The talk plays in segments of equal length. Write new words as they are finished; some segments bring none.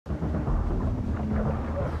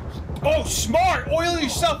Oh, smart! Oil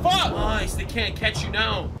yourself up! Nice, they can't catch you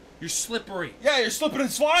now. You're slippery. Yeah, you're slipping and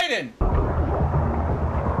sliding.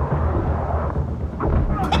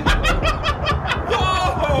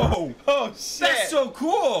 Whoa! Oh, shit. That's so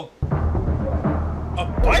cool.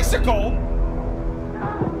 A bicycle?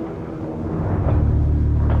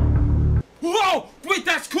 Whoa! Wait,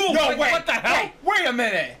 that's cool. No, Like, wait. what the hell? Wait a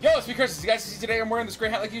minute. Yo, it's because you guys see today I'm wearing this gray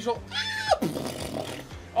hat like usual.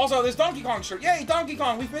 Also, this Donkey Kong shirt. Yay, Donkey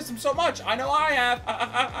Kong. We've missed him so much. I know I have.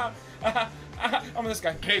 I'm this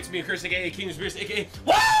guy. Hey, it's me, Chris, aka King's Beers, aka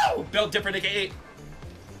Whoa! Built Different, aka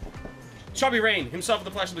Chubby Rain, himself in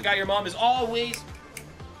the flesh, the guy your mom is always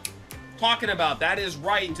talking about. That is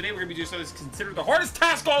right. And today we're gonna be doing something that's considered the hardest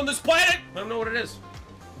task on this planet. I don't know what it is.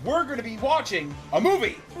 We're gonna be watching a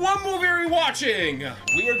movie. What movie are we watching?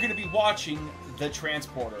 We are gonna be watching The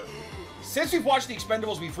Transporter. Since we've watched The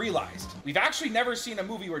Expendables, we've realized we've actually never seen a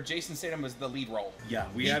movie where Jason Statham was the lead role. Yeah,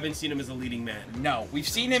 we haven't seen him as a leading man. No, we've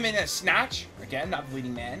seen him in a Snatch. Again, not the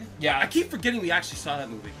leading man. Yeah, I keep forgetting we actually saw that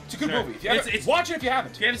movie. It's a good movie. If you haven't, watch it if you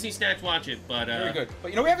haven't. If you haven't seen Snatch, watch it. But very good.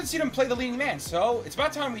 But you know, we haven't seen him play the leading man, so it's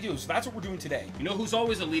about time we do. So that's what we're doing today. You know who's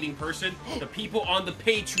always a leading person? The people on the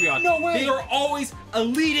Patreon. No way. They are always a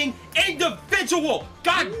leading individual.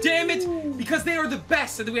 God damn it! Because they are the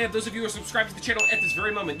best. And then we have those of you who are subscribed to the channel at this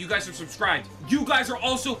very moment. You guys are subscribed. You guys are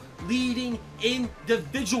also leading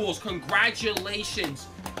individuals. Congratulations.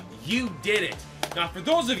 You did it. Now, for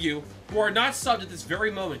those of you who are not subbed at this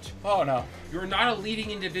very moment, oh no, you're not a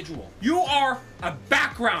leading individual. You are a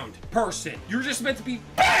background person. You're just meant to be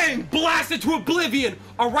bang blasted to oblivion,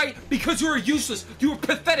 all right? Because you're useless. You're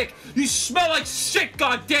pathetic. You smell like shit,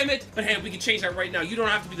 god damn it. But hey, we can change that right now. You don't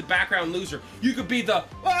have to be the background loser. You could be the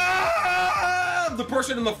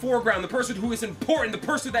person in the foreground, the person who is important, the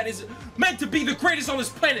person that is meant to be the greatest on this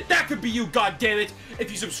planet. That could be you, god damn it.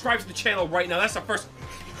 If you subscribe to the channel right now, that's the first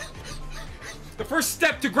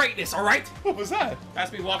step to greatness, all right? What was that?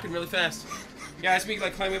 That's me walking really fast. Yeah, that's me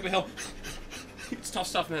like climbing up a hill. It's tough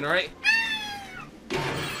stuff, man, all right? The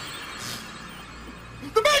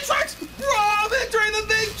Matrix! Bro, I'm entering the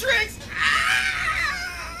Matrix!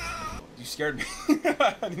 You scared me.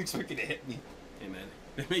 I didn't expect you to hit me. Hey, man.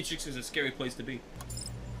 The Matrix is a scary place to be.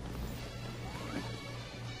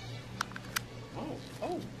 Oh.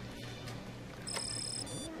 Right,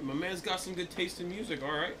 my man's got some good taste in music,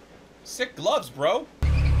 all right? Sick gloves, bro.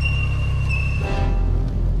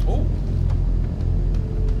 Oh.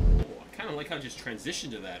 I kind of like how I just transitioned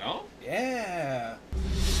to that, huh? Yeah.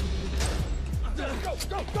 Go,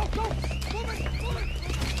 go, go, go!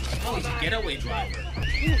 Oh, he's a getaway driver.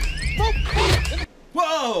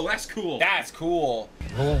 Whoa, that's cool. That's cool.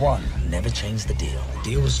 Rule 1, never change the deal. The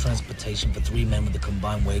deal was transportation for 3 men with a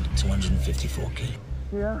combined weight of 254 kilos.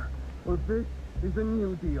 Yeah, well, this is a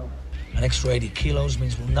new deal. An extra 80 kilos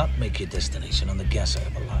means we'll not make your destination on the gas I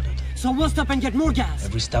have allotted. So we'll stop and get more gas.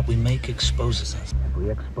 Every stop we make exposes us. Every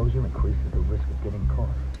exposure increases the risk of getting caught.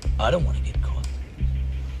 I don't want to get caught.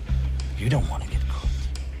 You don't want to get caught.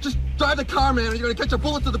 Just drive the car, man, or you're gonna catch a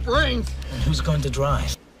bullet to the brains. And who's going to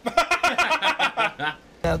drive?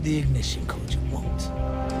 Without the ignition code, you won't.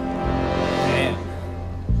 Damn.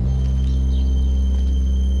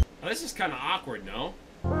 Oh, this is kind of awkward, no?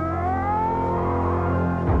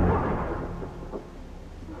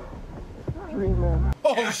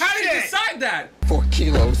 Oh, how did you decide that? 4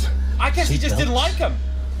 kilos. I guess he just didn't like him.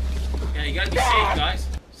 Yeah, you gotta be safe, guys.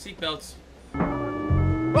 Seatbelts.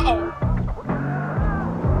 Uh-oh.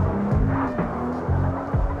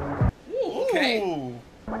 Ooh, okay. Ooh.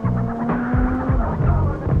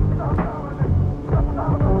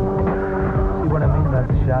 See what I mean by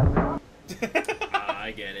the shot?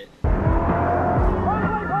 I get it.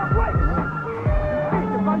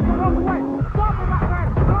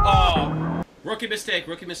 Oh. Rookie mistake,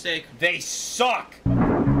 rookie mistake. They suck.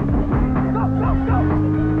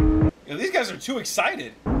 Yo, these guys are too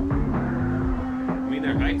excited. I mean,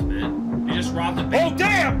 they're hyped, man. You just robbed a bank. Oh,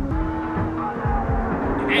 damn!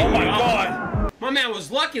 Hey, Oh, my wow. God. My man was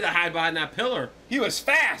lucky to hide behind that pillar. He was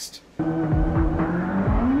fast. Oh,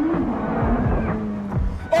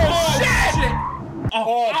 shit!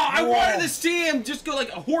 Oh, I whoa. wanted to see him just go like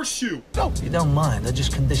a horseshoe. You don't mind, I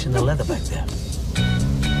just conditioned the leather back there.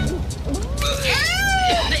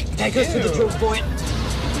 Take us to the drug point.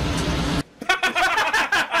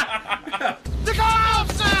 The car,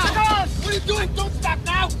 officer! The car! What are you doing? Don't stop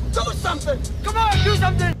now! Do something! Come on, do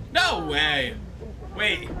something! No way.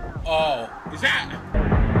 Wait. Oh. Is that?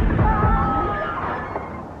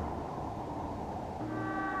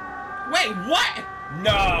 Wait, what?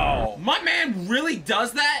 No. My man really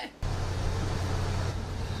does that?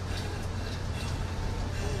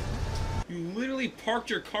 You literally parked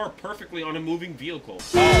your car perfectly on a moving vehicle.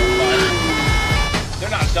 Oh, they're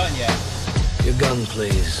not done yet. Your gun,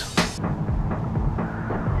 please.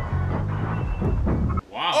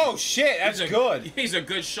 Wow. Oh shit, that's good. He's a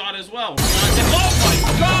good shot as well. Oh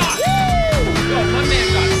my god! Woo! Oh, my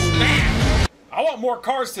man got smashed. I want more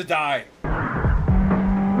cars to die.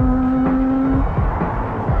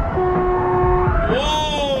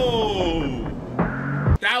 Whoa!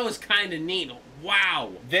 That was kind of neat.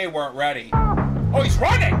 Wow. They weren't ready. Oh, he's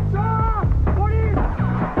running!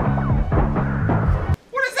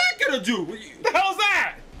 What is that gonna do? What the hell's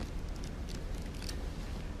that?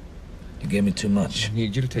 You gave me too much. I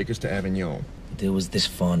need you to take us to Avignon. The deal was this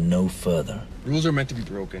far, no further. Rules are meant to be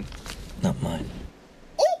broken. Not mine.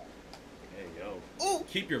 Oh! There you go. Oh!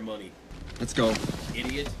 Keep your money, Let's go.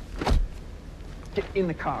 idiot. Get in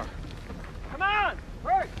the car. Come on!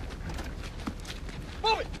 Hurry!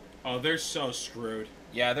 Move it! Oh, they're so screwed.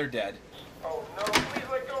 Yeah, they're dead. Oh no, please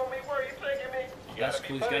let go of me. Where are you taking me? You That's gotta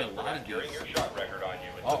cool. be He's got a punished lot for of not carrying deals. your shot record on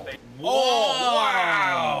you. It's Oh. a big... Oh,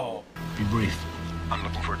 wow! Be brief. I'm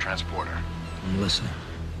looking for a transporter. I'm listening.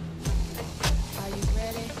 Are you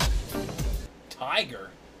ready?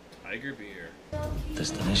 Tiger. Tiger beer.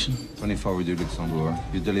 Destination? 24 Rue du Luxembourg.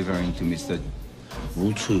 You're delivering to Mr.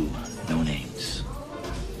 Rule 2. No names.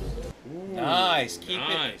 Nice. Keep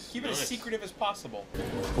Nice, it as nice. secretive as possible.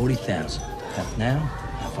 40,000. Half now,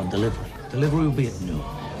 half on delivery. Delivery will be at noon.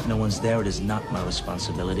 If no one's there, it is not my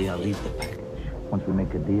responsibility. I'll leave the package. Once we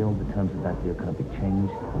make a deal, the terms of that deal cannot be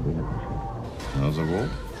changed or renegotiated. How's the rule?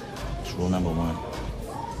 It's rule number 1.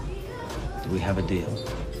 Do we have a deal?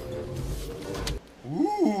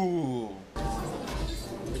 Ooh.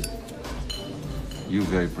 You're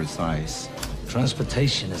very precise.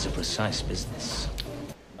 Transportation is a precise business.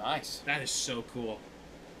 Nice. That is so cool.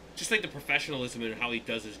 Just like the professionalism and how he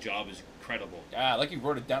does his job is incredible. Yeah, like he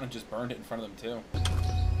wrote it down and just burned it in front of them too.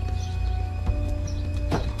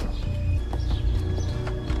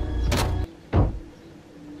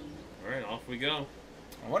 Alright, off we go.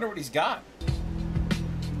 I wonder what he's got.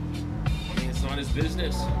 I mean, it's not his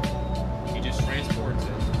business. He just transports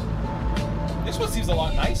it. This one seems a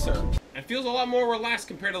lot nicer. It feels a lot more relaxed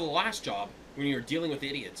compared to the last job when you're dealing with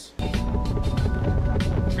idiots.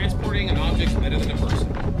 Transporting an object's better than a person.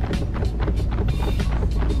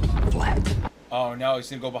 Flat. Oh no, he's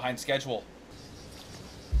gonna go behind schedule.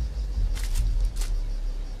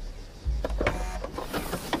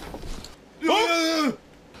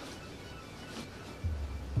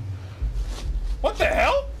 What the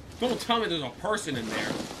hell? Don't tell me there's a person in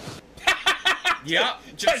there. Yep.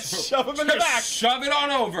 Just shove him in the back. Shove it on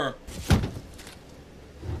over.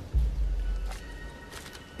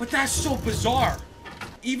 But that's so bizarre.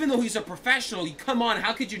 Even though he's a professional, come on,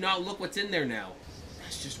 how could you not look what's in there now?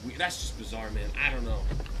 That's just weird. That's just bizarre, man. I don't know.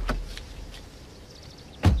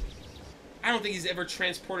 I don't think he's ever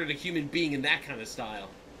transported a human being in that kind of style.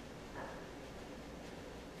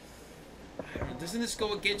 I don't know. Doesn't this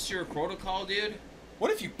go against your protocol, dude?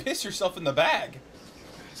 What if you piss yourself in the bag?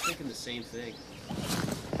 I was thinking the same thing.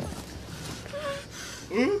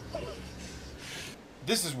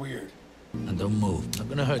 This is weird. And don't move. I'm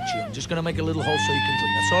not gonna hurt you. I'm just gonna make a little hole so you can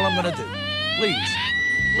drink. That's all I'm gonna do. Please.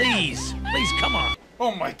 Please. Please, come on.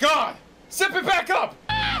 Oh my god! Zip it back up!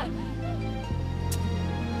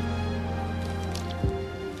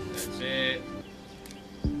 That's it.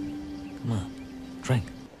 Come on. Drink. I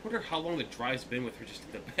wonder how long the drive's been with her just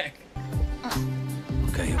in the back.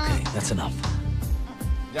 Okay, okay. That's enough.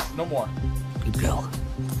 Yeah, no more. Good girl.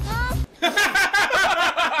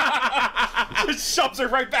 Just shoves her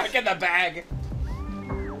right back in the bag.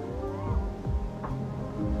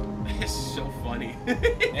 This is so funny.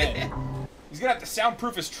 Man, he's gonna have to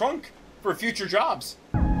soundproof his trunk for future jobs.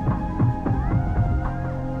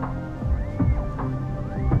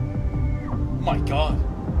 My god.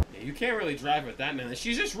 Yeah, you can't really drive with that, man.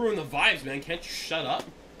 She's just ruined the vibes, man. Can't you shut up?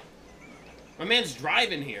 My man's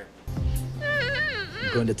driving here.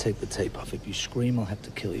 I'm going to take the tape off. If you scream, I'll have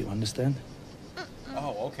to kill you. Understand?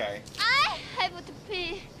 Oh, okay. I have to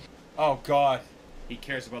pee. Oh god. He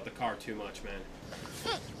cares about the car too much, man.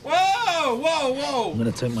 Whoa, whoa, whoa! I'm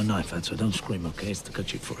gonna take my knife out, so don't scream, okay? It's to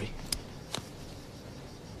cut you free.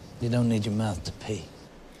 You don't need your mouth to pee.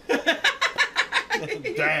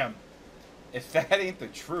 Damn. If that ain't the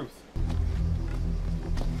truth.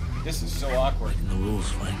 This is so awkward. Breaking the rules,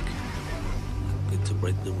 Frank. Good to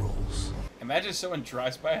break the rules. Imagine someone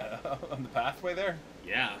drives by on the pathway there.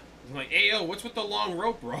 Yeah. I'm like, hey, yo, what's with the long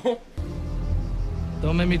rope, bro?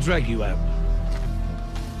 Don't make me drag you out.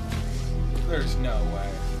 There's no way.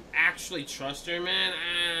 Actually trust her, man?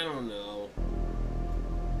 I don't know.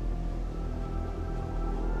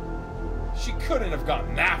 She couldn't have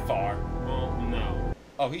gotten that far. Well, no.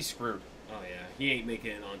 Oh, he's screwed. Oh yeah, he ain't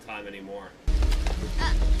making it on time anymore.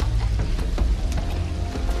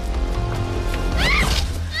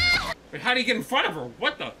 Wait, how do you get in front of her?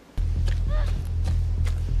 What the?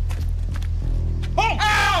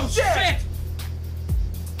 Oh shit!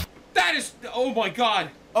 That is. Oh my god.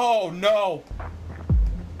 Oh no.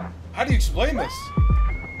 How do you explain this?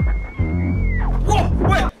 Whoa!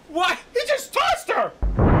 Wait! What? He just tossed her!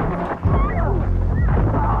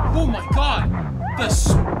 Oh my god! The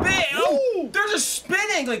spin! Oh, Ooh. they're just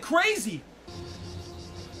spinning like crazy!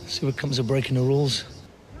 See what comes of breaking the rules?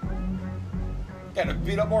 Gotta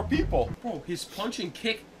beat up more people. Bro, his punch and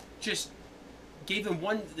kick just gave him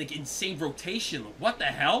one like insane rotation. What the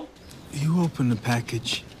hell? You open the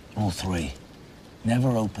package. All three. Never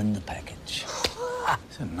open the package.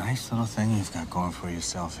 It's a nice little thing you've got going for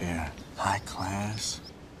yourself here. High class,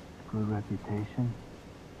 good reputation.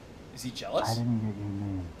 Is he jealous? I didn't get your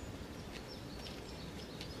name.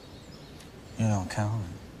 You don't count.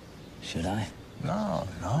 Should I? No.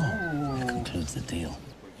 That concludes the deal.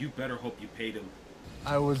 Well, you better hope you paid him.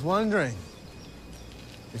 I was wondering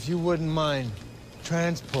if you wouldn't mind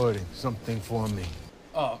transporting something for me.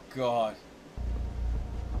 Oh god.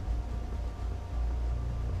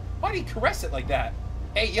 Why'd he caress it like that?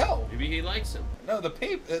 Hey yo! Maybe he likes him. No,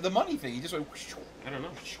 the money thing. He just went. I don't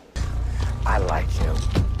know. I like him.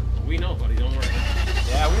 We know, buddy. Don't worry.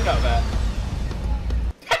 Yeah, we know that.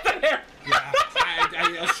 Cut the hair. Yeah,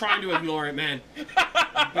 I was trying to ignore it, man.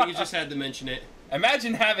 But you just had to mention it.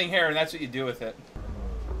 Imagine having hair and that's what you do with it.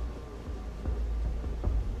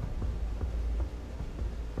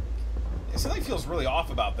 Something feels really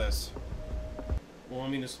off about this. Well, I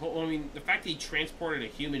mean, the fact that he transported a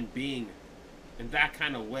human being in that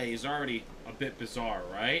kind of way is already a bit bizarre,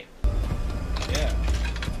 right? Yeah.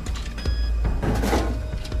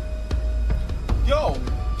 Yo!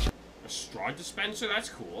 A straw dispenser? That's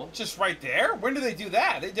cool. Just right there? When do they do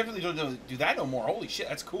that? They definitely don't do that no more. Holy shit,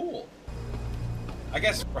 that's cool. I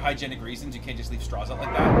guess for hygienic reasons, you can't just leave straws out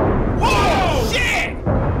like that. Whoa! Shit!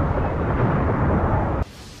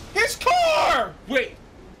 His car! Wait.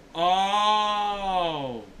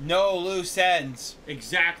 Oh. No loose ends.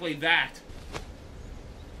 Exactly that.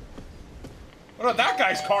 What about that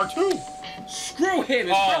guy's car, too? Screw him.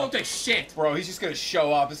 His car looked like shit. Bro, he's just gonna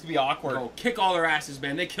show up. It's gonna be awkward. Bro, kick all their asses,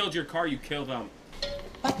 man. They killed your car. You killed them.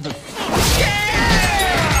 What the?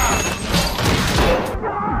 Yeah!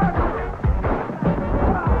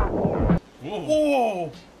 Whoa.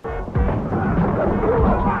 Whoa!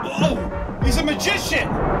 Whoa! He's a magician!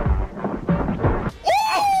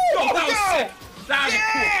 Oh, that was sick. That was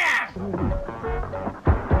cool.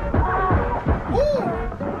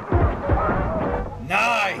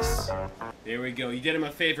 Nice! There we go. You did him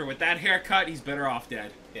a favor. With that haircut, he's better off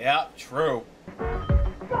dead. Yeah, true.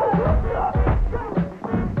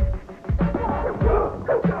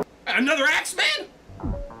 Another Axeman?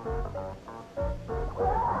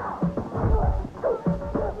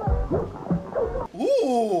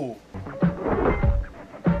 Ooh!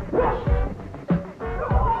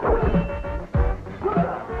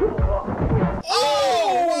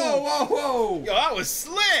 Whoa! Yo, that was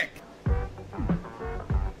slick!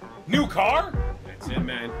 New car? That's it,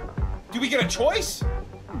 man. Do we get a choice?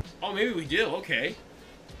 Oh, maybe we do. Okay.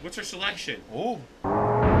 What's our selection? Ooh.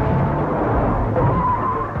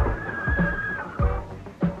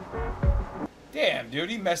 Damn, dude,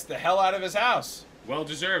 he messed the hell out of his house. Well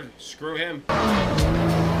deserved. Screw him.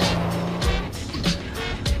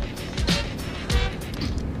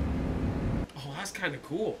 Oh, that's kind of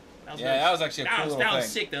cool. That was Yeah, that was actually a cool little That was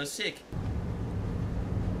thing. sick. That was sick.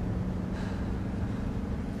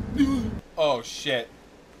 Oh, shit.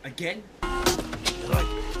 Again? You're like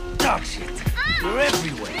dog shit. You're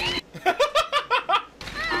everywhere.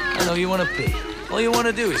 I know you want to pee. All you want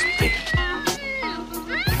to do is pee.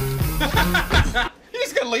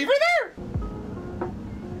 He's gonna leave her there?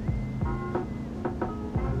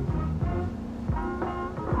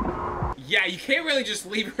 Yeah, you can't really just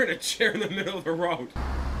leave her in a chair in the middle of the road.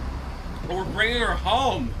 But we're bringing her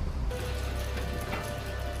home.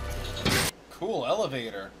 Cool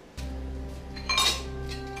elevator.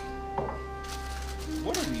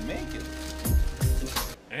 What are we making?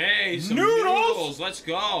 Hey, some Noodles! noodles. Let's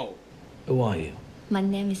go. Who are you? My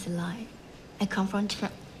name is Lai. I come from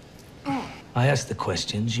I ask the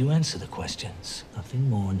questions, you answer the questions. Nothing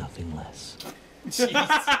more, nothing less.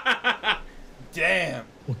 Jeez. Damn.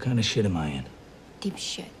 What kind of shit am I in? deep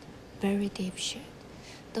shit. Very deep shit.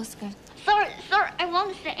 Those guys. Sorry, I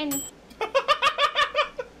won't say anything.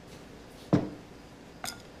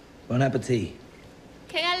 Bon appetit.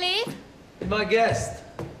 Can I leave? You're my guest.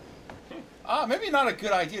 Maybe not a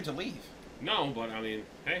good idea to leave. No, but I mean,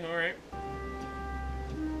 hey, all right.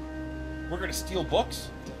 We're gonna steal books?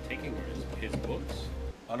 Taking his books?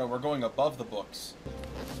 Oh no, we're going above the books.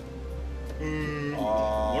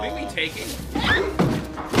 What are we taking?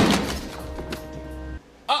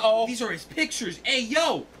 Uh-oh. These are his pictures. Hey,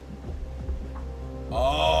 yo!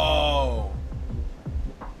 Oh.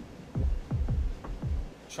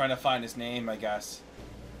 Trying to find his name, I guess.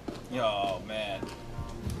 Yo, man.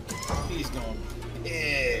 He's going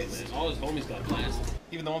pissed. All his homies got blasted.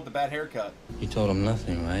 Even the one with the bad haircut. You told him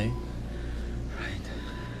nothing, right? Right.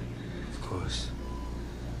 Of course.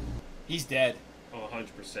 He's dead. Oh,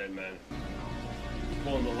 100%, man.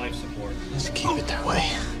 Pulling the life support. Let's keep it that way.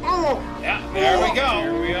 Yeah, there we go.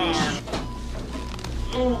 Here we are.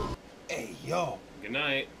 Hey, yo. Good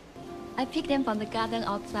night. I picked them from the garden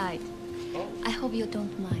outside. Oh. I hope you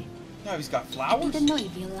don't mind. No, he's got I flowers? didn't know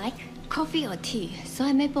if you like coffee or tea, so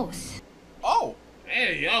I made both. Oh.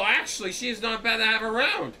 Hey, yo, actually, she's not bad to have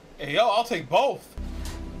around. Hey, yo, I'll take both.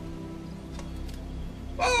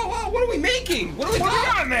 Whoa, what are we making? What are we What do we doing?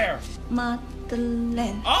 got in there?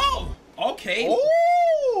 Madeleine. Oh, okay.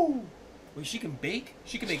 Ooh. Wait, she can bake?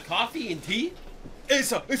 She can make coffee and tea?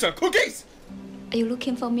 It's a cookies. Are you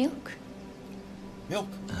looking for milk? Milk.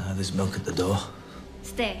 There's milk at the door.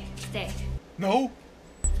 Stay. No.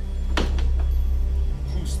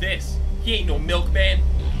 Who's this? He ain't no milkman.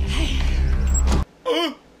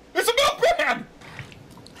 It's a milkman.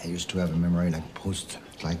 I used to have a memory like post,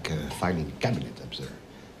 like a filing cabinet up there.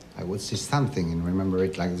 I would see something and remember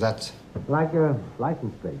it like that. Like a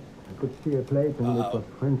license plate. I could see a plate and it was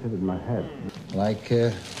printed in my head. Like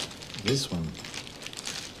this one.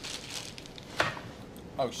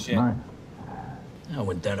 Oh, shit. Mine. I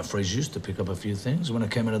went down to Fréjus to pick up a few things. When I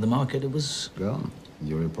came into the market, it was Gone.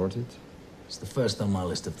 You report it? It's the first on my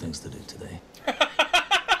list of things to do today.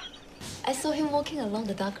 I saw him walking along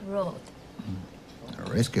the dark road. A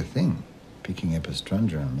risky thing. Picking up a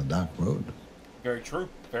stranger on the dark road. Very true.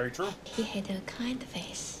 Very true. He had a kind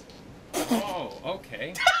face. Oh,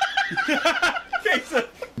 okay. Jason.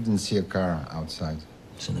 Didn't see a car outside.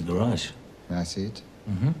 It's in the garage. Can I see it?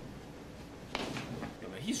 Mm-hmm. Yo,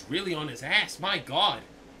 man, he's really on his ass. My God.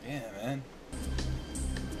 Yeah, man.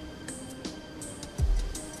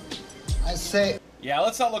 I say. Yeah,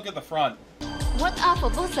 let's not look at the front. What are for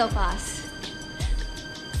both of us?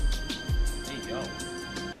 Hey, yo.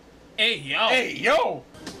 Hey, yo. Hey, yo.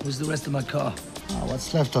 Where's the rest of my car?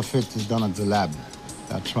 What's left of it is done at the lab.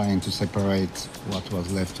 They're trying to separate what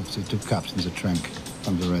was left of the 2 cups in the trunk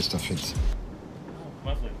from the rest of it.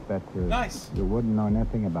 Lovely. But Nice. you wouldn't know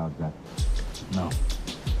anything about that. No.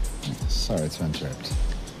 Sorry to interrupt.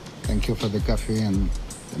 Thank you for the coffee and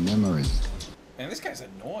the memories. Man, this guy's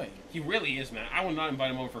annoying. He really is, man. I will not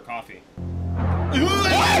invite him over for coffee.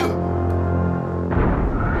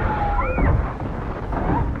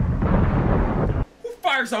 Who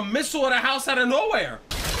fires a missile at a house out of nowhere?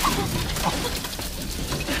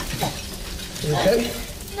 You okay?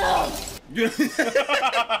 No!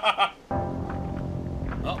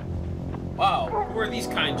 Oh. Wow. Who are these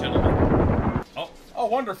kind gentlemen? Oh. Oh,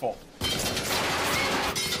 wonderful.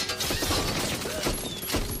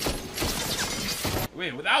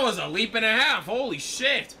 Wait, well, that was a leap and a half. Holy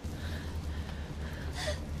shit.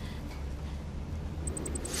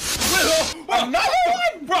 Another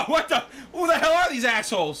one? Bro, what the? Who the hell are these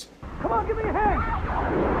assholes? Come on, give me a hand.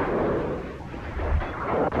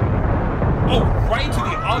 Oh, right into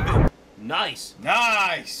the oven. Nice.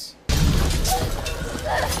 Nice.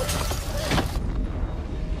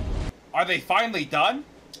 Are they finally done?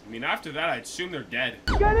 I mean, after that, I'd assume they're dead.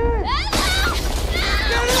 Get in.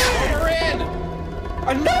 We're in.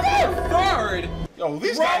 Another Third. Yo,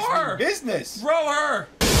 these Row guys her. do business. Throw her.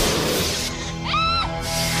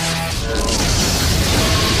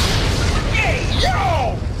 Hey,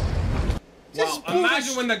 yo! Well,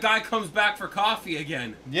 imagine when the guy comes back for coffee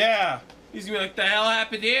again. Yeah. He's gonna be like, the hell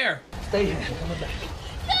happened here? Stay here. Coming back.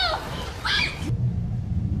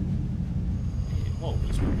 Whoa,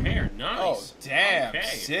 he's prepared. Nice. Oh, damn. Okay.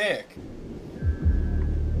 Sick.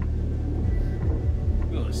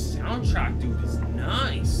 Yo, the soundtrack, dude, is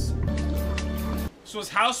nice. So his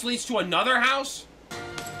house leads to another house?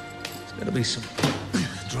 There's gotta be some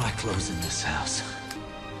dry clothes in this house.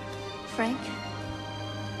 Frank,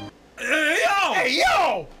 Hey, yo! Hey,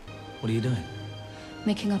 yo! What are you doing?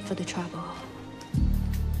 making up for the trouble.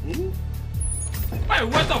 Wait,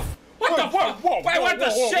 what the? What the? Whoa, Wait, what the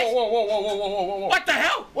shit? Whoa. What the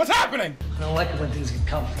hell? What's happening? I don't like it when things get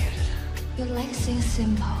complicated. You like things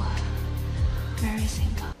simple. Very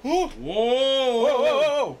simple. Whoa!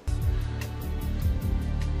 Whoa.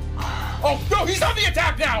 Oh, no, he's on the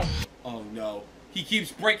attack now! Oh no. He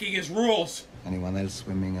keeps breaking his rules. Anyone else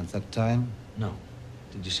swimming at that time? No.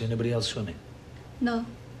 Did you see anybody else swimming? No.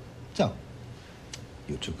 So,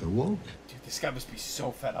 you took a walk? Dude, this guy must be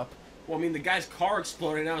so fed up. Well, I mean, the guy's car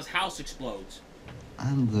exploded, now his house explodes.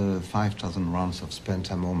 And the 5,000 rounds of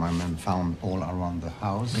spent ammo my men found all around the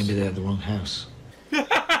house? Maybe they had the wrong house. It's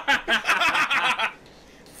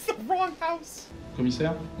the wrong house. Commissaire,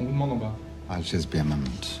 on vous demande en bas. I'll just be a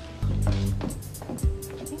moment.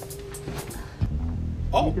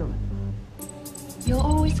 Oh. You're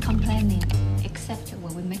always complaining, except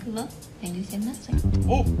when we make love, then you say nothing.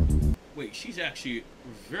 Oh. Wait, she's actually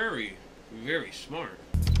very, very smart.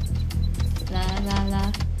 La la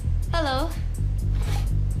la. Hello.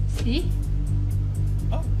 See?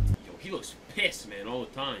 Oh. Yo, he looks pissed, man, all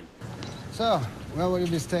the time. So, where will you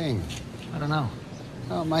be staying? I don't know.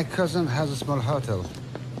 Oh, my cousin has a small hotel.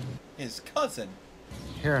 His cousin.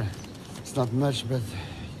 Here, it's not much, but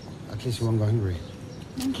at least you won't go hungry.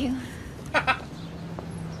 Thank you.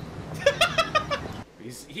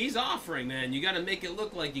 He's offering, man. You gotta make it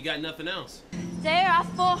look like you got nothing else. There are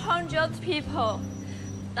 400 people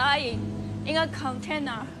dying in a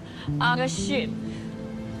container on a ship.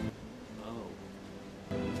 Oh.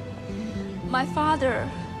 My father,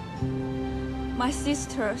 my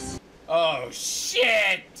sisters. Oh,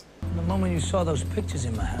 shit! The moment you saw those pictures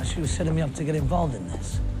in my house, you were setting me up to get involved in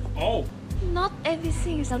this. Oh. Not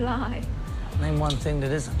everything is a lie. Name one thing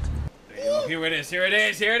that isn't. Here it is, here it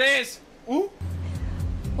is, here it is! Ooh.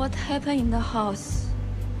 What happened in the house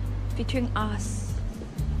between us,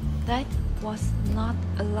 that was not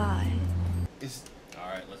a lie.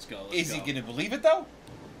 Alright, let's go, let's Is go. he gonna believe it, though?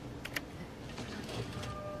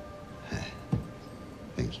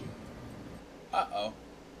 Thank you. Uh-oh.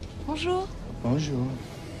 Bonjour. Bonjour.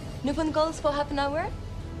 New phone calls for half an hour?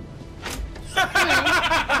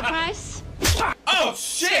 Surprise. Oh,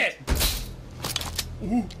 shit!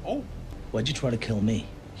 Ooh. Oh. Why'd you try to kill me?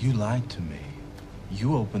 You lied to me.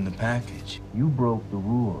 You opened the package. You broke the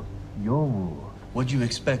rules. Your rules. What'd you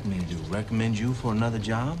expect me to do? Recommend you for another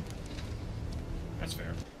job? That's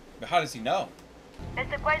fair. But how does he know?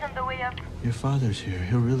 It's quite on the way up. Your father's here.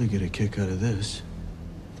 He'll really get a kick out of this.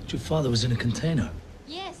 Your father was in a container.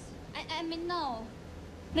 Yes. I mean, no.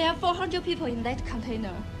 There are 400 people in that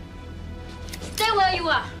container. Stay where you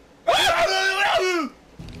are.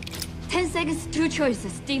 10 seconds, 2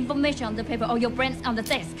 choices. The information on the paper or your brains on the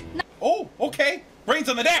desk. Now. Oh, okay. Brains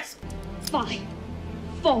on the desk. 5,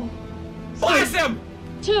 4, Blast him!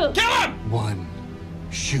 2. Kill him! 1.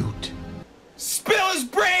 Shoot. Spill his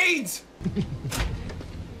brains!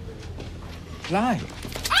 Lie.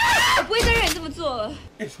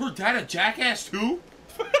 Is her dad a jackass too?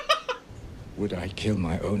 Would I kill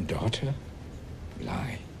my own daughter?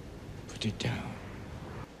 Lie. Put it down.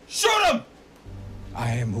 Shoot him!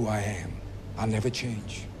 I am who I am. I'll never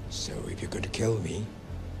change. So if you're going to kill me,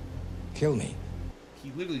 kill me.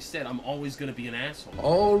 He literally said, I'm always gonna be an asshole.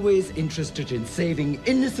 Always interested in saving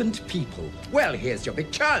innocent people. Well, here's your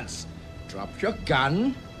big chance. Drop your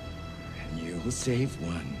gun, and you'll save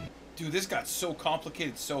one. Dude, this got so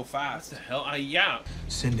complicated so fast. What the hell? Yeah.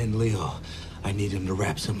 Send in Leo. I need him to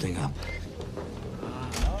wrap something up.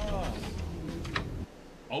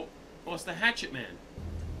 Oh, it's the Hatchet Man.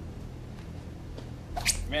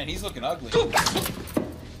 Man, he's looking ugly.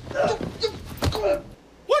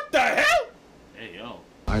 What the hell? Hey, yo.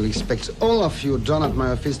 I'll expect all of you down at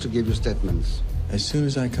my office to give you statements. As soon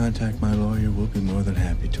as I contact my lawyer, we'll be more than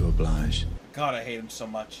happy to oblige. God, I hate him so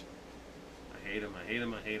much. I hate him, I hate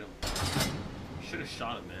him, I hate him. Should have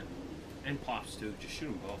shot him, man. And Pops, too. Just shoot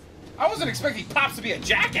them both. I wasn't expecting Pops to be a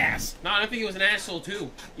jackass. No, I don't think he was an asshole,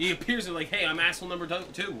 too. He appears like, hey, I'm asshole number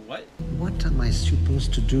 2. What? What am I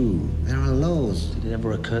supposed to do? There are laws. Did it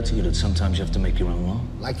ever occur to you that sometimes you have to make your own law?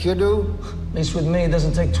 Like you do? At least with me, it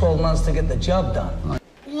doesn't take 12 months to get the job done.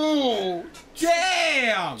 Ooh,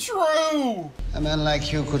 damn! True! A man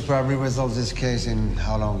like you could probably resolve this case in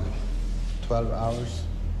how long? 12 hours?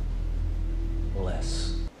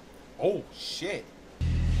 Less. Oh, shit.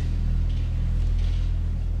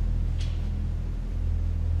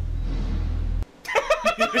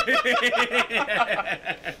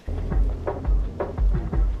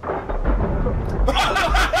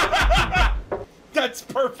 That's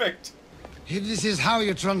perfect. If this is how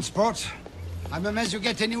you transport, I'm amazed you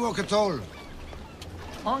get any work at all.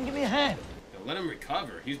 Come on, give me a hand. Yo, let him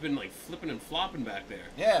recover. He's been, like, flipping and flopping back there.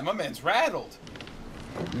 Yeah, my man's rattled.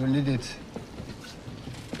 You'll need it.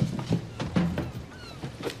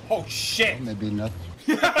 Oh, shit. Or maybe not.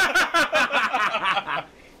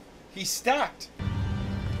 He's stacked.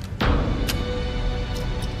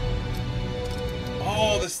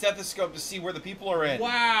 Oh, the stethoscope to see where the people are in.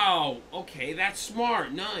 Wow. Okay, that's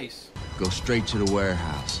smart. Nice. Go straight to the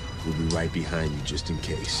warehouse. We'll be right behind you just in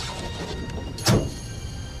case.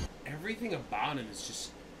 Everything about him is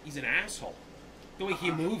just... He's an asshole. The way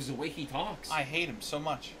he moves, the way he talks. I hate him so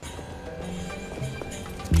much.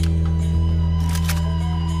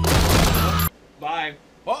 Bye.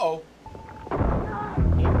 Uh-oh.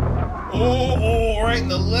 Oh, right in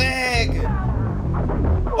the leg.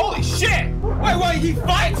 Holy shit! Wait, he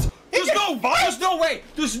fights? There's no way.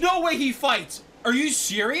 There's no way he fights. Are you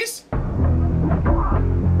serious?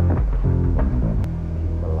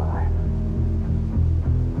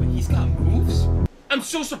 Wait, he's got moves? I'm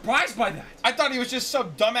so surprised by that. I thought he was just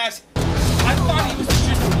some dumbass. I thought he was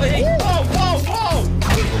just playing. Whoa!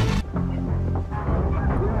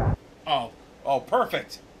 Oh,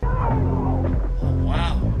 perfect. Oh,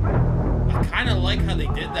 wow. I kind of like how they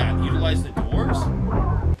did that. Utilize the doors.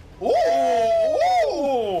 Ooh!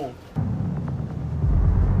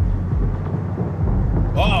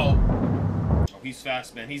 Uh-oh. Oh, he's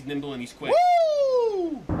fast, man. He's nimble and he's quick.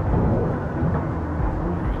 Woo!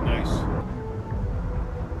 Nice.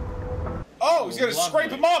 Oh, he's gonna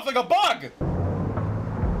scrape him off like a bug.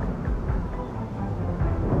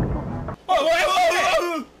 Oh, wait.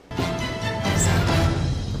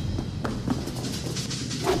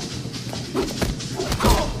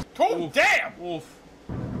 Oh, damn! Oof.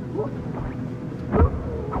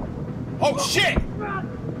 Oh, shit!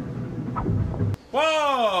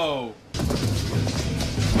 Whoa!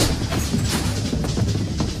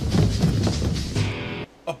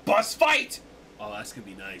 A bus fight! Oh, that's gonna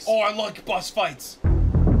be nice. Oh, I like bus fights. Oh,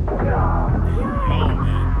 man.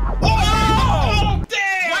 Oh,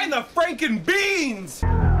 damn! Right in the Franken beans!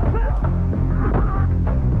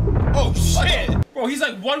 Oh, shit! Bro, he's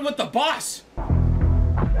like one with the boss.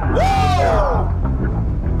 Whoa!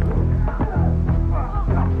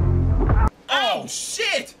 Oh,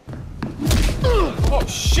 shit! Oh,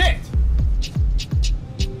 shit!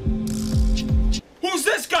 Who's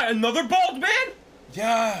this guy? Another bald man?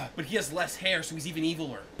 Yeah. But he has less hair, so he's even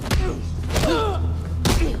eviler.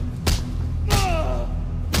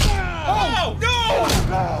 Oh,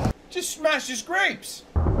 no! Just smashed his grapes.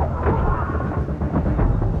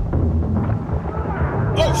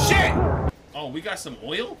 Oh, shit! Oh, we got some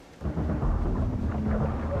oil?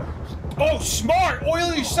 Oh, smart!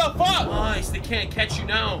 Oil yourself up! Nice, they can't catch you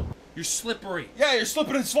now. You're slippery. Yeah, you're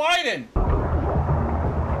slipping and sliding.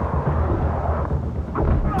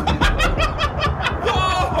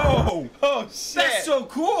 Whoa! Oh, shit! That's so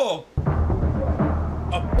cool!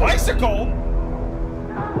 A bicycle?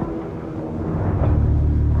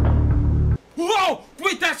 Whoa!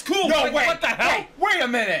 Wait, that's cool! No, wait, what the hell? Wait a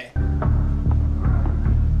minute!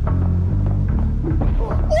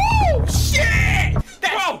 Oh, shit!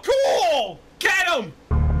 That's cool! Get him!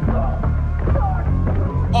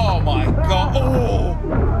 Oh, my God. Oh!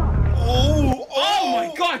 Oh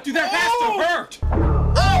my God, dude, that has to hurt!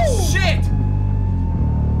 Oh, shit!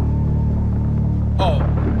 Oh.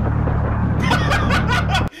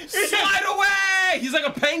 Slide away! He's like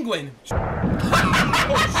a penguin.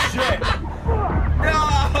 Oh, shit.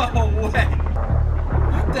 No way!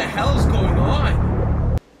 What the hell's going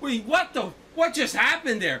on? Wait, what just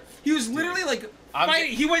happened there? He was literally like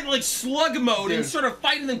fighting. He went like slug mode and started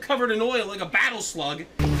fighting them covered in oil like a battle slug.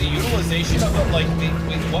 The utilization of it, like, wait,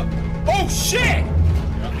 what? Oh, shit!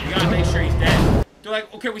 You gotta make sure he's dead. They're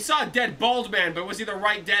like, okay, we saw a dead bald man, but was he the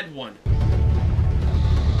right dead one?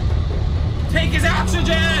 Take his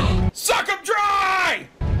oxygen! Suck him dry!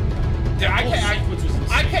 Dude,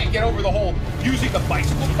 I can't get over the whole using the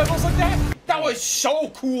bicycle pedals like that. That was so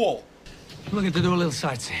cool. Looking to do a little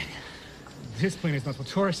sightseeing. This plane is not for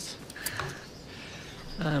tourists.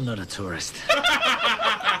 I'm not a tourist.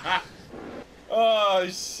 Oh,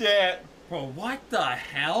 shit. Bro, what the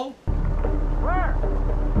hell? Where?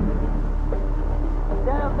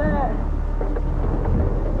 Down there.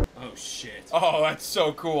 Oh, shit. Oh, that's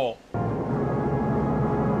so cool.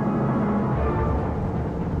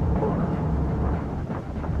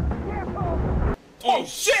 Oh,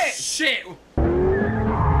 shit! Shit! The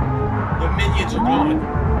minions are gone.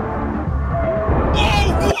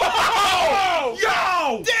 Oh, whoa!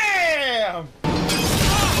 Yo! Damn!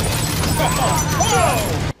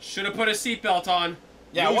 Whoa! Should have put a seatbelt on.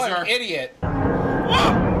 Yeah, Loser. what an idiot.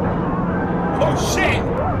 Whoa! Oh, shit!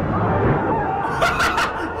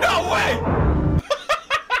 No way!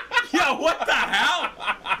 Yo, what the hell?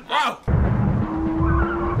 Bro!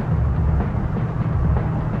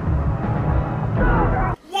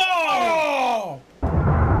 Whoa!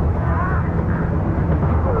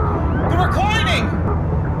 The reclining!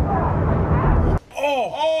 Oh!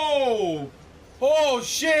 Oh! Oh!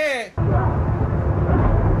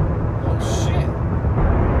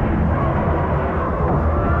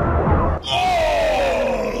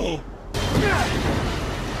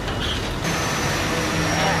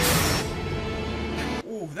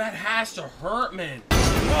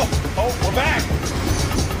 Oh, we're back.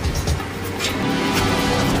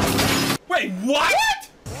 Wait, what?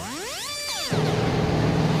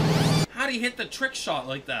 How do you hit the trick shot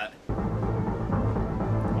like that?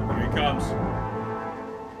 Oh, here he comes.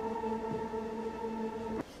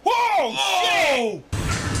 Whoa! Shit!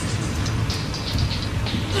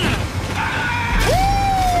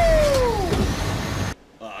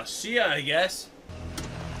 See ya, I guess.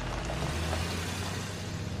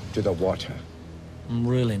 To the water. I'm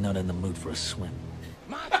really not in the mood for a swim.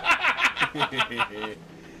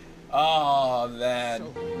 Oh, man.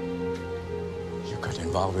 You got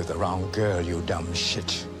involved with the wrong girl, you dumb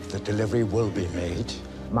shit. The delivery will be made.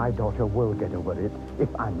 My daughter will get over it. If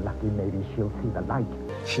I'm lucky, maybe she'll see the light.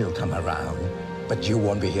 She'll come around, but you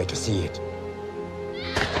won't be here to see it.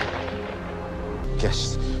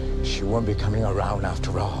 Guess she won't be coming around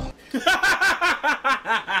after all.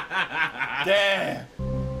 Damn.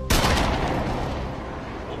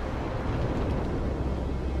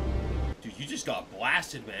 Dude, you just got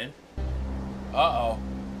blasted, man. Uh-oh.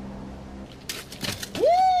 Woo!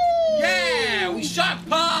 Yeah, we shot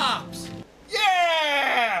Pops!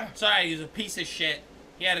 Yeah! Sorry, he's a piece of shit.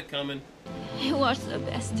 He had it coming. He was a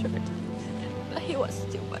bastard, but he was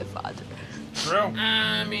still my father. True.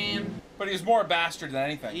 I mean... But he was more a bastard than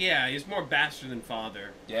anything. Yeah, he's more bastard than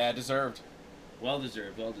father. Yeah, deserved. Well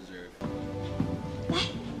deserved, well deserved.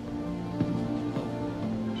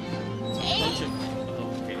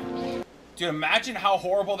 Okay. Dude, imagine how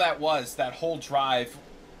horrible that was, that whole drive.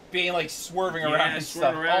 Being like swerving around and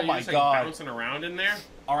stuff. Around, oh my just, god. Like, bouncing around in there.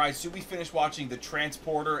 Alright, so we finished watching The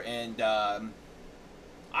Transporter, and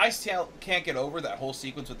I still can't get over that whole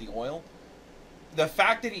sequence with the oil. The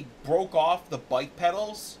fact that he broke off the bike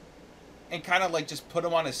pedals and kind of like just put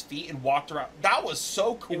him on his feet and walked around. That was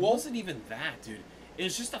so cool. It wasn't even that, dude. It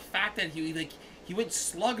was just the fact that he went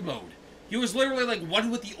slug mode. He was literally like one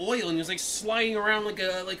with the oil, and he was like sliding around like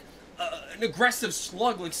an aggressive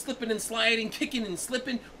slug, like slipping and sliding, kicking and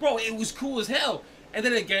slipping. Bro, it was cool as hell. And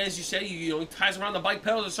then again, as you said, you know, he ties around the bike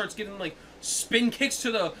pedals and starts getting like spin kicks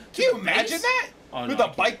to the. Can you imagine that? Oh, with no,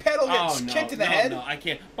 the bike pedal gets kicked in the head? No, I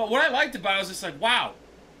can't. But what I liked about it was just like, wow,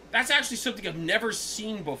 that's actually something I've never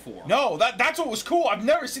seen before. No, that's what was cool. I've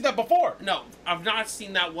never seen that before. No, I've not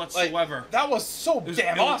seen that whatsoever. Like, that was so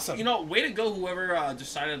damn awesome. You know, way to go, whoever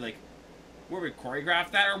decided like where we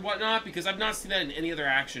choreographed that or whatnot, because I've not seen that in any other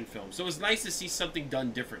action film. So it was nice to see something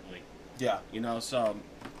done differently. Yeah. You know, so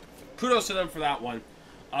kudos to them for that one.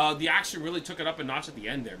 The action really took it up a notch at the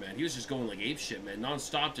end there, man. He was just going like ape shit, man,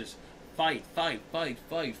 non-stop, just fight. I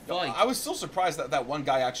was still surprised that that one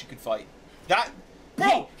guy actually could fight. That,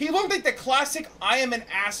 bro, he looked like the classic I am an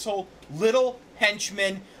asshole little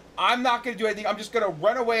henchman. I'm not gonna do anything. I'm just gonna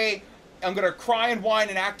run away. I'm gonna cry and whine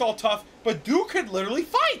and act all tough. But dude could literally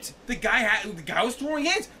fight. The guy was throwing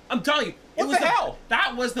hands. I'm telling you, what the hell?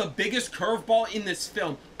 That was the biggest curveball in this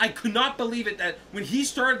film. I could not believe it that when he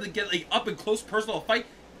started to get like up and close personal fight,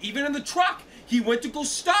 even in the truck, he went to go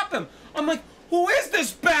stop him. I'm like, who is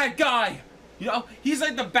this bad guy? You know, he's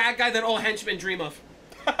like the bad guy that all henchmen dream of.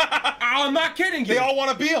 I'm not kidding you. They all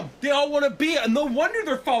want to be him. They all want to be him, and no wonder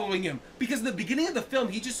they're following him. Because in the beginning of the film,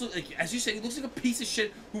 he just looks like, as you said, he looks like a piece of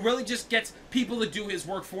shit who really just gets people to do his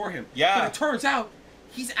work for him. Yeah. But it turns out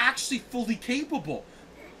he's actually fully capable.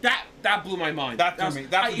 That blew my mind. That threw me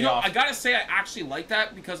off. I gotta say, I actually like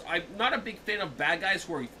that because I'm not a big fan of bad guys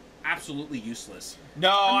who are absolutely useless.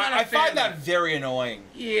 No, I find that very annoying.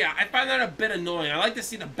 Yeah, I find that a bit annoying. I like to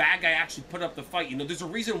see the bad guy actually put up the fight. You know, there's a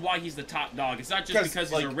reason why he's the top dog. It's not just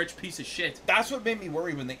because he's a rich piece of shit. That's what made me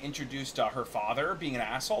worry when they introduced her father being an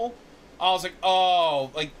asshole. I was like,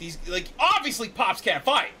 oh, like these, like obviously Pops can't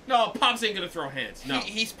fight. No, Pops ain't gonna throw hands. No,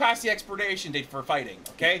 he's past the expiration date for fighting.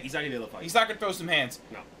 Okay, he's not gonna be able to fight. He's not gonna throw some hands.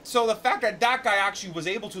 No. So the fact that that guy actually was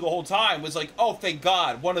able to the whole time was like, oh, thank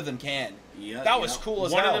God, one of them can. Yeah, that was cool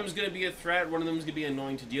as hell. One of them's gonna be a threat. One of them's gonna be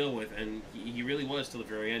annoying to deal with, and he really was till the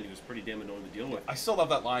very end. He was pretty damn annoying to deal with. I still love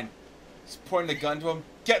that line. He's pointing the gun to him.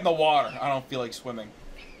 Get in the water. I don't feel like swimming.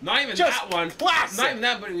 Not even just that one. Classic. Not even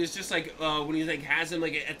that, but it was just like when he like has him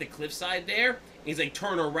like at the cliffside there. He's like,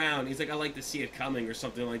 turn around. He's like, I like to see it coming or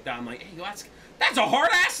something like that. I'm like, hey, that's a hard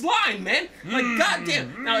ass line, man. Like,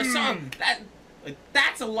 goddamn. Now I saw that. Like,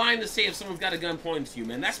 that's a line to say if someone's got a gun pointing to you,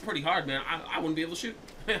 man. That's pretty hard, man. I wouldn't be able to shoot.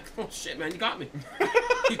 Oh shit, man, you got me.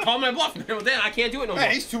 You called my bluff, man. Well, then I can't do it no more.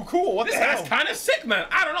 He's too cool. What the hell? That's kind of sick, man.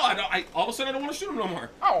 I don't know. I all of a sudden I don't want to shoot him no more.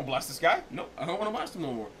 I won't blast this guy. No, I don't want to blast him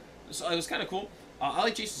no more. So it was kind of cool. I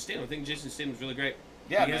like Jason Statham. I think Jason Statham is really great.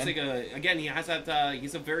 Yeah, he man. has like again, he has that.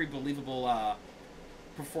 He's a very believable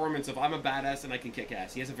performance of I'm a badass and I can kick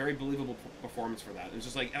ass. He has a very believable performance for that. It's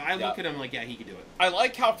just like I look at him like, yeah, he could do it. I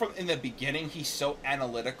like how from in the beginning he's so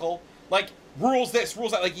analytical. Like rules this,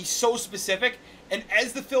 rules that. Like he's so specific. And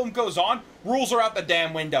as the film goes on, rules are out the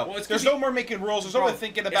damn window. Well, there's no more making rules. There's no more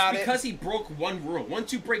thinking about it. It's because he broke one rule.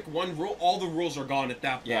 Once you break one rule, all the rules are gone at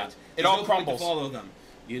that point. Yeah, it all crumbles. To follow them.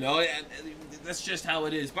 You know, that's just how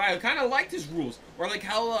it is. But I kind of liked his rules, or like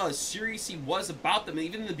how serious he was about them. And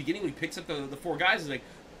even in the beginning, when he picks up the 4 guys, he's like,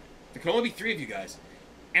 there can only be 3 of you guys.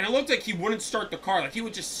 And it looked like he wouldn't start the car. Like he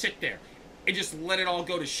would just sit there and just let it all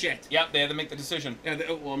go to shit. Yep, they had to make the decision. Yeah,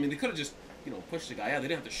 well, I mean, they could have just, you know, pushed the guy out. They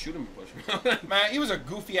didn't have to shoot him and push him. Man, he was a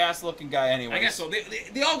goofy-ass looking guy anyway. I guess so.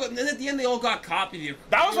 They all got, and at the end, they all got caught.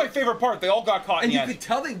 That was my favorite part. They all got caught in the end. And you could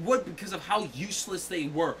tell they would because of how useless they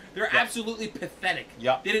were. They're absolutely pathetic.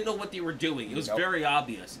 Yeah. They didn't know what they were doing. It was very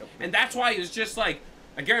obvious. And that's why he was just like,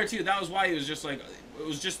 I guarantee you, that was why he was just like, it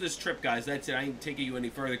was just this trip, guys. That's it. I ain't taking you any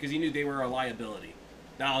further because he knew they were a liability.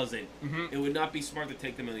 That was it. It would not be smart to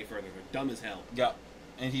take them any further. They're dumb as hell. Yeah.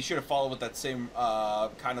 And he should have followed with that same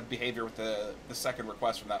kind of behavior with the second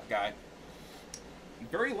request from that guy.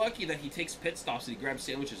 Very lucky that he takes pit stops and he grabs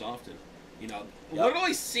sandwiches often. You know,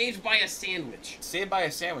 literally saved by a sandwich. Saved by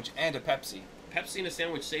a sandwich and a Pepsi. Pepsi and a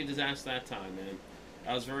sandwich saved his ass that time, man.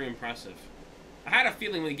 That was very impressive. I had a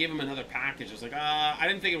feeling when he gave him another package, I was like, I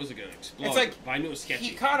didn't think it was going to explode. It's like, but I knew it was sketchy.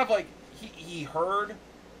 He kind of like, he heard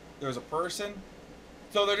there was a person.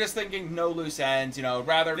 So they're just thinking no loose ends, you know,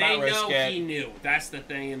 rather not risk it. They know he knew. That's the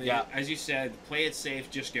thing. And as you said, play it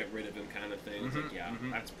safe, just get rid of him kind of thing. It's like,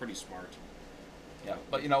 that's pretty smart. Yeah,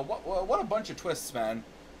 but you know, what a bunch of twists, man.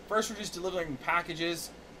 First we're just delivering packages,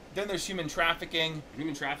 then there's human trafficking.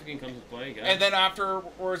 Human trafficking comes into play, guys. And then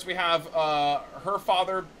afterwards we have her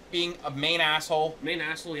father being a main asshole. Main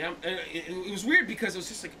asshole, yeah. And it was weird because it was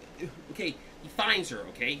just like, okay, he finds her,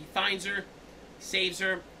 okay? He finds her, saves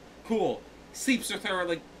her, cool. Sleeps with her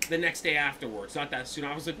like the next day afterwards, not that soon.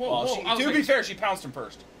 I was like, whoa, whoa. To be fair, she pounced him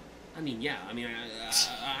first. I mean, yeah. I mean,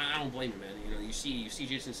 I don't blame him, man. You know, you see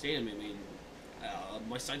Jason Statham. I mean,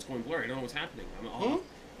 my sight's going blurry. I don't know what's happening.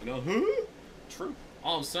 You know, True.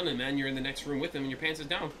 All of a sudden, man, you're in the next room with him and your pants is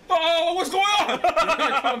down. Oh, what's going on?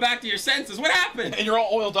 You're coming back to your senses. What happened? And you're all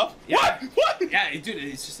oiled up. Yeah. What? Yeah, dude.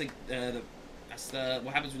 It's just like that's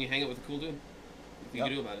what happens when you hang out with a cool dude. Nothing you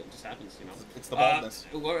can do about it. It just happens, you know. It's the baldness.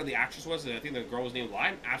 Whoever the actress was, I think the girl was named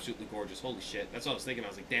Lime. Absolutely gorgeous. Holy shit. That's what I was thinking. I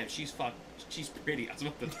was like, damn, she's pretty. I was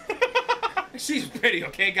about to... She's pretty,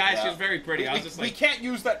 okay, guys? Yeah. She's very pretty. I was just like... We can't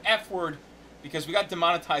use that F word because we got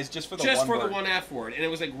demonetized just for the one word. Just for the one F word. And it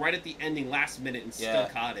was like right at the ending, last minute, and still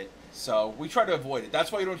caught it. So we try to avoid it. That's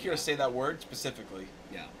why you don't hear us say that word specifically.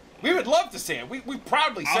 Yeah. We would love to say it. We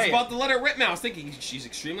proudly say it. I was about to let her rip, man. I was thinking she's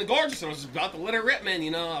extremely gorgeous, and I was about to let her rip, man.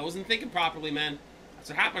 You know, I wasn't thinking properly, man. That's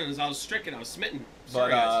what happened. Is I was stricken. I was smitten.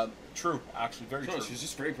 Sorry, guys. True. Actually, very true. She was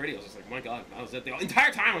just very pretty. I was just like, my God. I was at the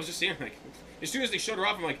entire time. I was just seeing her. Like, as soon as they showed her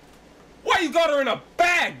off, I'm like, why you got her in a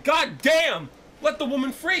bag? God damn! Let the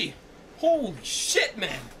woman free. Holy shit,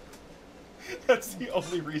 man. That's the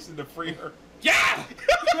only reason to free her. Yeah!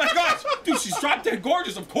 Oh my gosh, dude, she's drop dead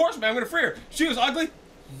gorgeous. Of course, man. I'm gonna free her. She was ugly.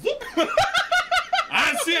 I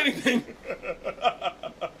didn't see anything.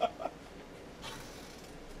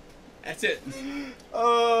 That's it.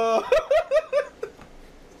 Oh,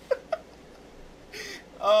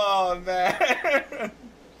 man.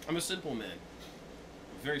 I'm a simple man.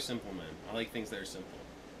 A very simple man. I like things that are simple.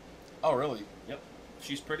 Oh, really? Yep.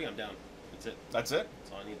 She's pretty, I'm down. That's it. That's it?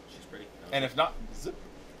 That's all I need. She's pretty. And if not, zip.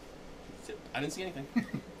 Zip. I didn't see anything.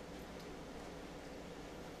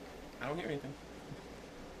 I don't hear anything.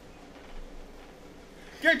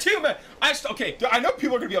 Guarantee you, man. Okay, I know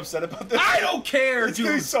people are gonna be upset about this. I don't care,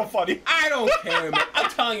 dude. It's so funny. I don't care, man.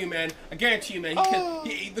 I'm telling you, man. I guarantee you, man.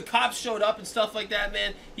 The cops showed up and stuff like that,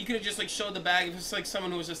 man. He could have just like showed the bag. If it's like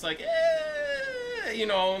someone who was just like, you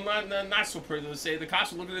know, not so pretty to say. The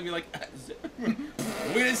cops would look at him and be like,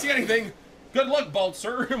 we didn't see anything. Good luck, bald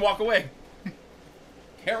sir, and walk away.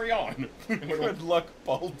 Carry on. Good luck,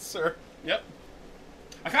 bald sir. Yep.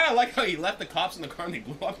 I kind of like how he left the cops in the car and they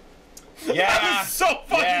blew up. Yeah. That was so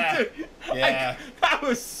funny, dude. Yeah. That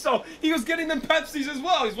was so... He was getting them Pepsis as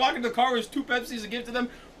well. He's walking to the car with 2 Pepsis to give to them.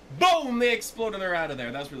 Boom! They explode and they're out of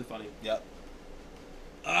there. That was really funny. Yep.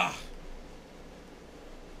 Man.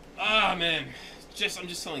 I'm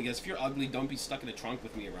just telling you guys, if you're ugly, don't be stuck in a trunk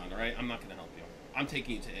with me around, alright? I'm not going to help you. I'm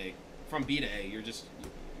taking you to A. From B to A, you're just...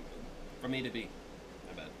 From A to B.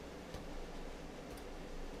 I bet.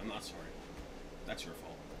 I'm not sorry. That's your fault.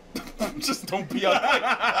 Just don't be ugly.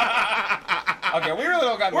 Okay, we really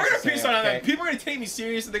don't got. We're gonna peace out, man. People are gonna take me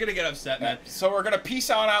serious and they're gonna get upset, man. So we're gonna peace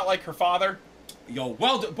out like her father. Yo,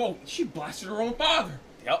 well done. Bro, she blasted her own father.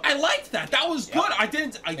 Yep. I liked that. That was good. I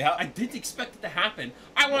didn't expect it to happen.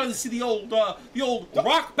 I wanted to see the old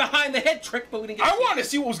rock behind the head trick, but we didn't get I wanted to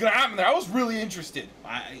see what was gonna happen there. I was really interested.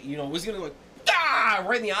 Was he gonna go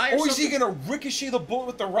right in the eye or is he gonna ricochet the bullet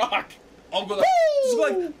with the rock? I'll go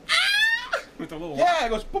like with the little rock. Yeah, it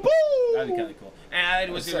goes boo boo. That'd be kind of cool.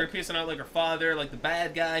 And was gonna be pissing out like her father, like the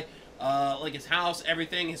bad guy, like his house,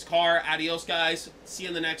 everything, his car. Adios, guys. See you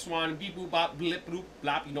in the next one. Beep boop bop blip bloop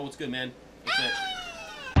blop. You know what's good, man. That's it.